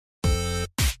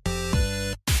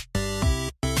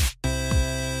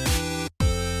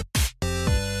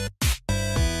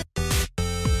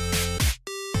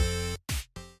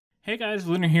Hey guys,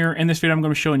 Lunar here. In this video I'm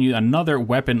going to be showing you another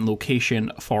weapon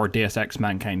location for Deus Ex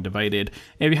Mankind Divided.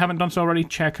 If you haven't done so already,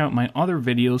 check out my other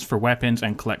videos for weapons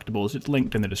and collectibles. It's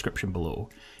linked in the description below.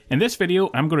 In this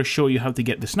video I'm going to show you how to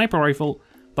get the sniper rifle,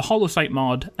 the Holosight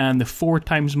mod, and the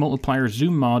 4x multiplier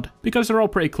zoom mod, because they're all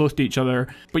pretty close to each other,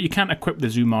 but you can't equip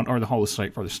the zoom mod or the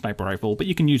Holosight for the sniper rifle, but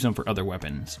you can use them for other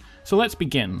weapons. So let's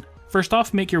begin. First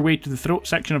off, make your way to the throat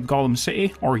section of Golem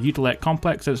City, or Utilette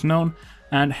Complex as it's known,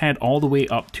 and head all the way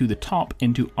up to the top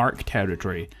into Ark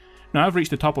territory. Now I've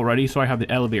reached the top already, so I have the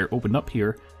elevator opened up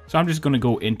here, so I'm just going to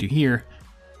go into here.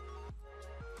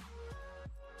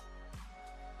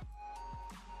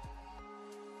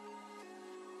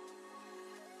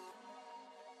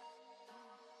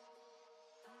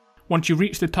 Once you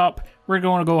reach the top, we're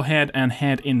going to go ahead and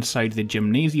head inside the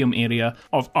gymnasium area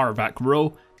of Arvak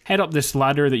Row, head up this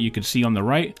ladder that you can see on the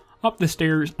right, up the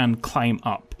stairs and climb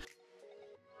up.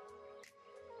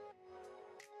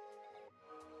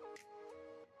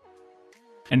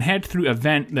 And head through a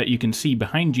vent that you can see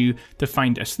behind you to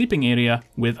find a sleeping area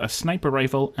with a sniper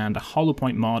rifle and a hollow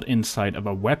point mod inside of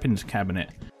a weapons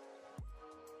cabinet.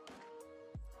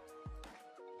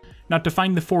 Now to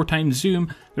find the 4x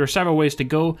zoom, there are several ways to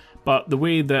go, but the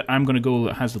way that I'm going to go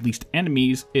that has the least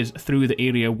enemies is through the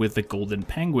area with the golden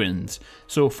penguins.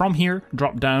 So from here,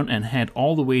 drop down and head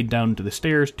all the way down to the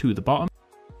stairs to the bottom.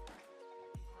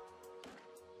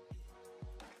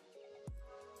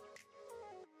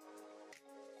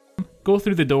 Go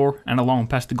through the door and along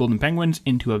past the golden penguins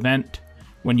into a vent.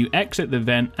 When you exit the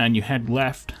vent and you head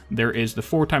left, there is the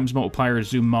 4x multiplier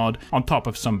zoom mod on top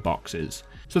of some boxes.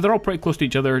 So they're all pretty close to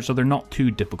each other, so they're not too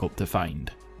difficult to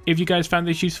find. If you guys found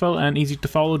this useful and easy to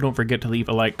follow, don't forget to leave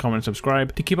a like, comment, and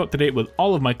subscribe to keep up to date with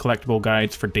all of my collectible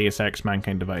guides for Deus Ex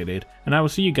Mankind Divided. And I will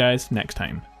see you guys next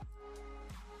time.